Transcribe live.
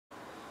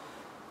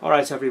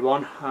Alright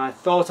everyone, I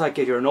thought I'd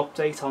give you an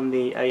update on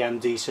the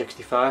AMD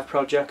 65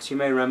 project. You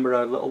may remember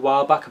a little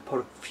while back I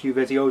put a few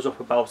videos up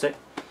about it.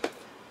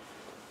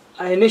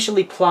 I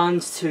initially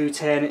planned to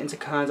turn it into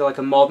kind of like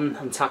a modern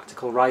and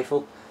tactical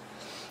rifle.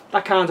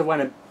 That kind of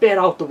went a bit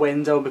out the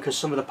window because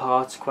some of the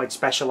parts are quite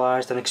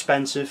specialised and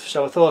expensive,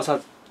 so I thought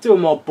I'd do a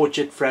more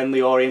budget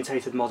friendly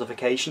orientated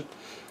modification.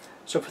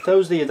 So for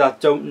those of you that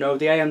don't know,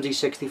 the AMD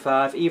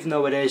 65, even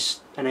though it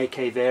is an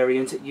AK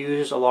variant, it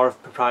uses a lot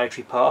of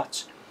proprietary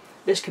parts.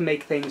 This can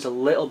make things a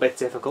little bit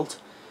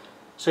difficult.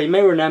 So you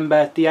may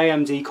remember the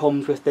AMD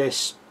comes with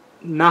this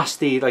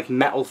nasty like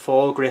metal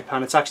foregrip,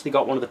 and it's actually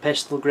got one of the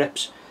pistol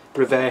grips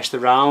reversed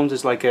around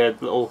as like a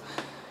little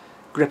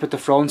grip at the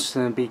front,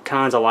 and it'd be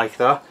kind of like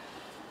that.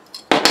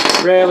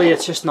 Really,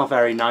 it's just not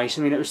very nice.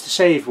 I mean, it was to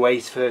save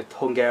weight for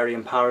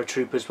Hungarian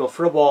paratroopers, but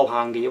for a wall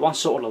hanger you want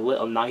something a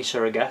little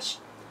nicer, I guess.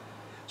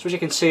 So as you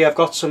can see, I've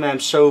got some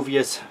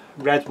Soviet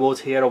redwood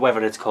here, or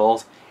whatever it's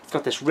called. It's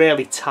got this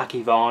really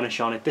tacky varnish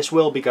on it. This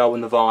will be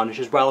going the varnish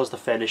as well as the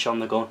finish on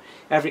the gun.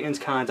 Everything's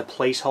kind of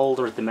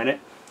placeholder at the minute.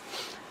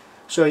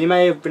 So you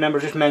may remember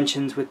I just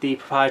mentioned with the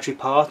proprietary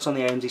parts on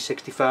the AMD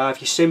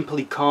 65, you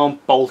simply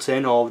can't bolt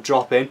in or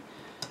drop in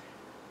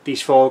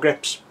these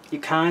foregrips. You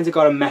kind of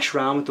got to mess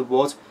around with the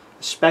wood,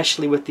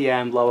 especially with the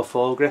lower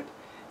foregrip.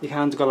 You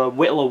kind of got to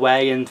whittle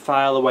away and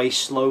file away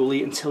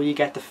slowly until you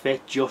get the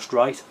fit just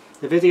right.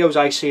 The videos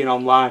I see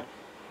online,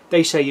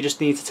 they say you just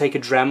need to take a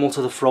Dremel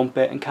to the front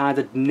bit and kind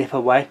of nip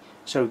away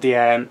so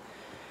the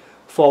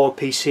forward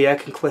piece here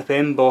can clip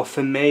in, but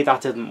for me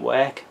that didn't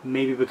work.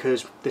 Maybe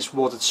because this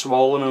wood had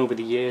swollen over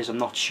the years, I'm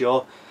not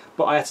sure.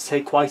 But I had to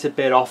take quite a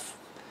bit off,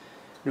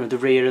 you know, the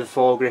rear of the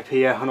foregrip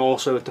here and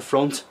also at the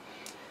front.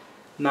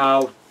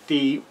 Now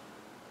the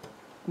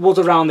wood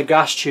around the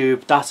gas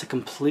tube, that's a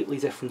completely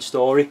different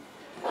story.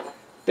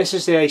 This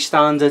is a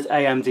standard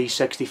AMD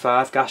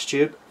 65 gas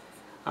tube.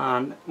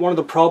 And one of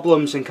the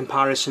problems in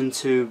comparison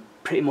to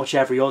pretty much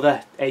every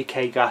other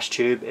AK gas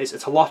tube is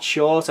it's a lot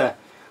shorter,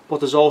 but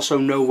there's also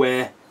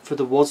nowhere for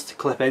the wood to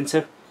clip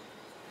into.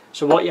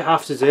 So what you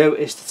have to do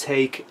is to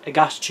take a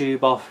gas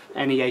tube off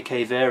any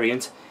AK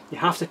variant, you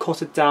have to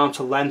cut it down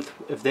to length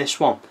of this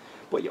one,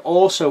 but you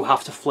also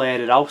have to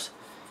flare it out,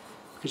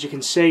 because you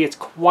can see it's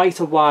quite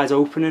a wide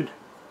opening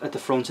at the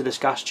front of this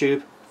gas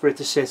tube for it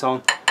to sit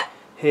on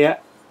here.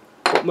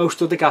 But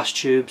most other gas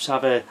tubes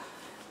have a,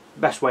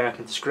 best way I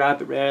can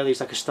describe it really is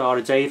like a Star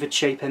of David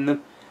shape in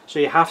them, so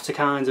you have to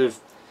kind of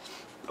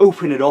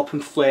open it up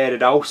and flare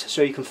it out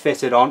so you can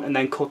fit it on and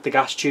then cut the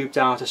gas tube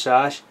down to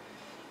size.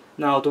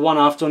 Now the one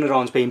I've done it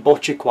on has been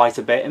butchered quite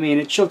a bit. I mean,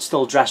 it should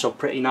still dress up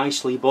pretty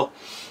nicely, but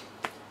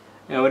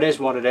you know, it is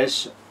what it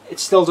is. It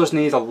still does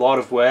need a lot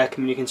of work.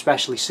 I mean, you can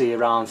especially see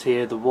around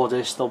here the wood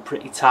is still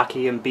pretty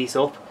tacky and beat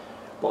up,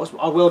 but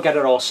I will get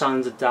it all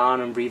sanded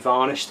down and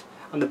revarnished.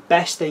 And the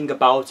best thing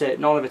about it,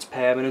 none of it's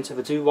permanent. If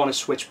I do want to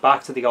switch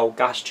back to the old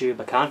gas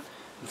tube, I can.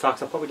 In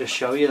fact, I'll probably just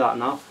show you that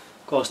now.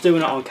 Of course,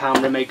 doing it on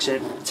camera makes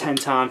it 10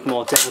 times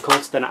more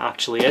difficult than it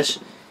actually is.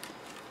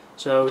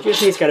 So you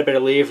just need to get a bit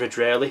of leverage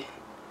really.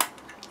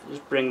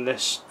 Just bring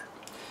this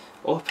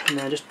up and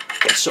then just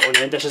get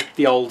something in. This is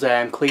the old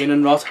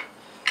cleaning rod.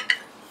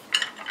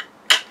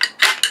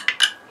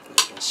 As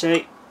you can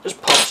see,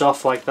 just pops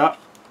off like that.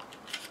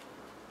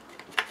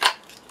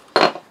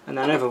 And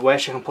then if I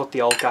wish, I can put the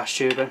old gas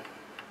tube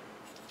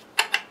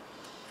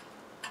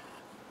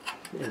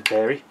in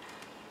theory.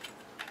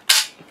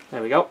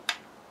 There we go.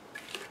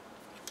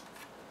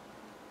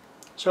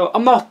 So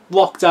I'm not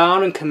locked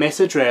down and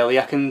committed really,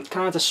 I can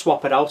kind of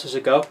swap it out as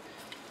I go.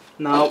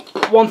 Now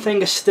one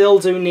thing I still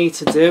do need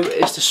to do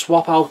is to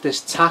swap out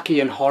this tacky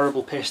and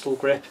horrible pistol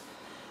grip.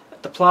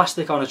 The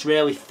plastic on it's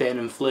really thin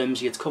and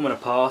flimsy, it's coming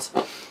apart.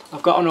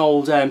 I've got an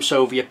old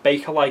Soviet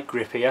Bakelite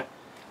grip here.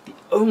 The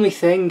only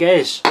thing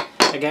is,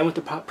 again with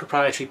the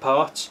proprietary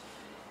parts,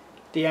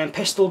 the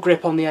pistol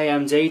grip on the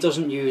AMD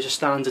doesn't use a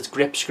standard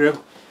grip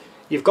screw.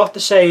 You've got the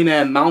same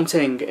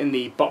mounting in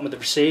the bottom of the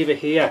receiver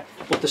here,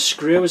 but the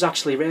screw is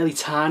actually a really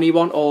tiny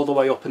one all the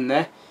way up in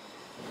there.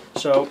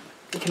 So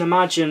you can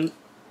imagine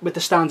with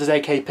the standard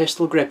AK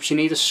pistol grips you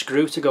need a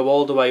screw to go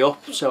all the way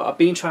up. So I've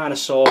been trying to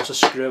source a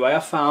screw. I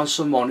have found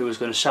someone who was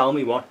going to sell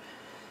me one.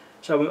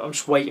 So I'm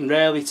just waiting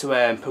really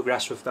to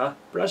progress with that.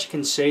 But as you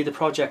can see, the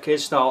project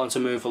is starting to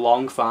move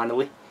along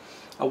finally.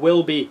 I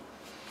will be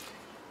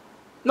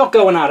not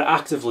going at it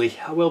actively,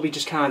 I will be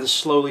just kind of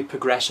slowly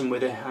progressing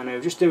with it. I know,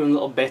 just doing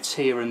little bits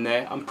here and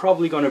there. I'm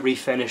probably going to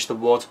refinish the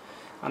wood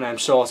and then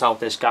sort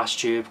out this gas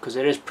tube because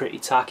it is pretty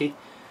tacky.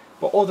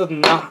 But other than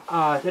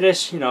that, it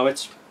is, you know,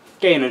 it's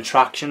gaining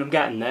traction, I'm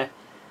getting there.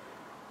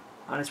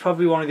 And it's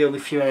probably one of the only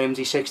few AMD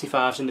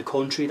 65s in the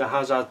country that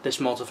has had this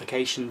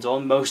modification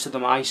done. Most of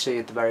them I see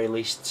at the very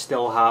least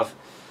still have,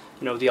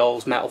 you know, the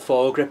old metal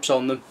foregrips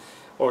on them.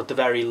 Or at the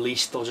very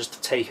least they'll just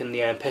have taken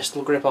the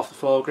pistol grip off the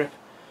foregrip.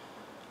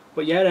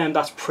 But yeah,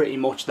 that's pretty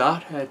much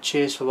that.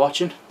 Cheers for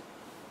watching.